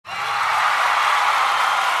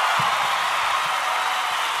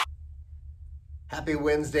Happy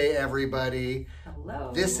Wednesday, everybody.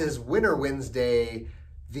 Hello. This is Winter Wednesday,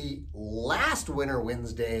 the last Winter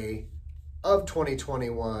Wednesday of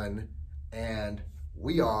 2021, and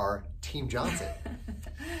we are Team Johnson.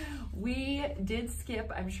 We did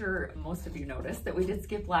skip, I'm sure most of you noticed that we did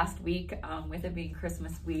skip last week with it being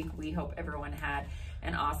Christmas week. We hope everyone had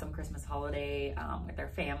an awesome Christmas holiday with their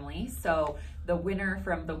family. So the winner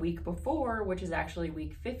from the week before, which is actually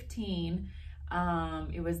week 15,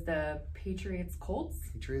 it was the Patriots-Colts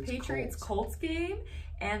game,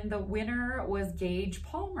 and the winner was Gage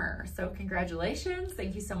Palmer. So congratulations.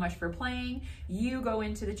 Thank you so much for playing. You go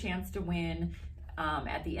into the chance to win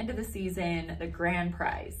at the end of the season, the grand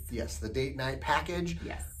prize. Yes, the date night package.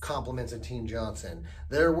 Yes. Compliments of Team Johnson.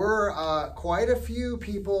 There were quite a few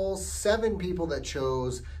people, 7 people that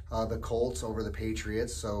chose the Colts over the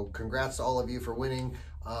Patriots. So congrats to all of you for winning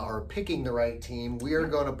or picking the right team. We are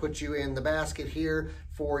going to put you in the basket here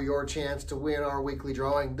for your chance to win our weekly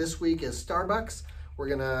drawing. This week is Starbucks. We're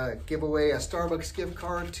going to give away a Starbucks gift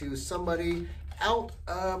card to somebody out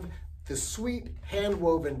of the sweet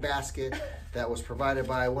hand-woven basket that was provided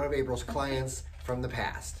by one of April's clients from the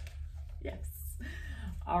past. Yes.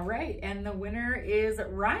 All right, and the winner is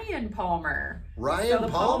Ryan Palmer. Ryan so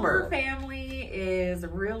the Palmer family is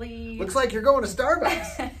really... Looks like you're going to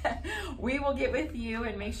Starbucks. We will get with you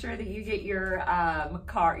and make sure that you get your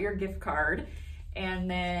your gift card.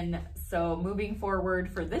 And then, so moving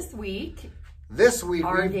forward for this week... This week,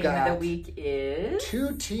 our we've game got of the week is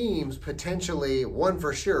 2 teams, potentially, one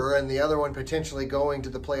for sure, and the other one potentially going to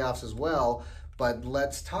the playoffs as well. But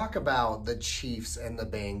let's talk about the Chiefs and the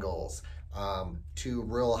Bengals. 2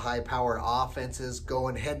 real high-powered offenses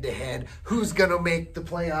going head-to-head. Who's going to make the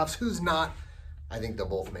playoffs? Who's not? I think they'll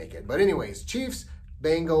both make it. But anyways, Chiefs,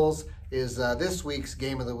 Bengals is this week's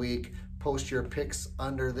game of the week. Post your picks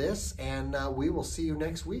under this, and we will see you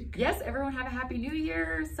next week. Yes, everyone have a happy new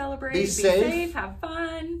year. Celebrate. Be safe. Have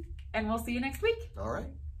fun. And we'll see you next week. All right.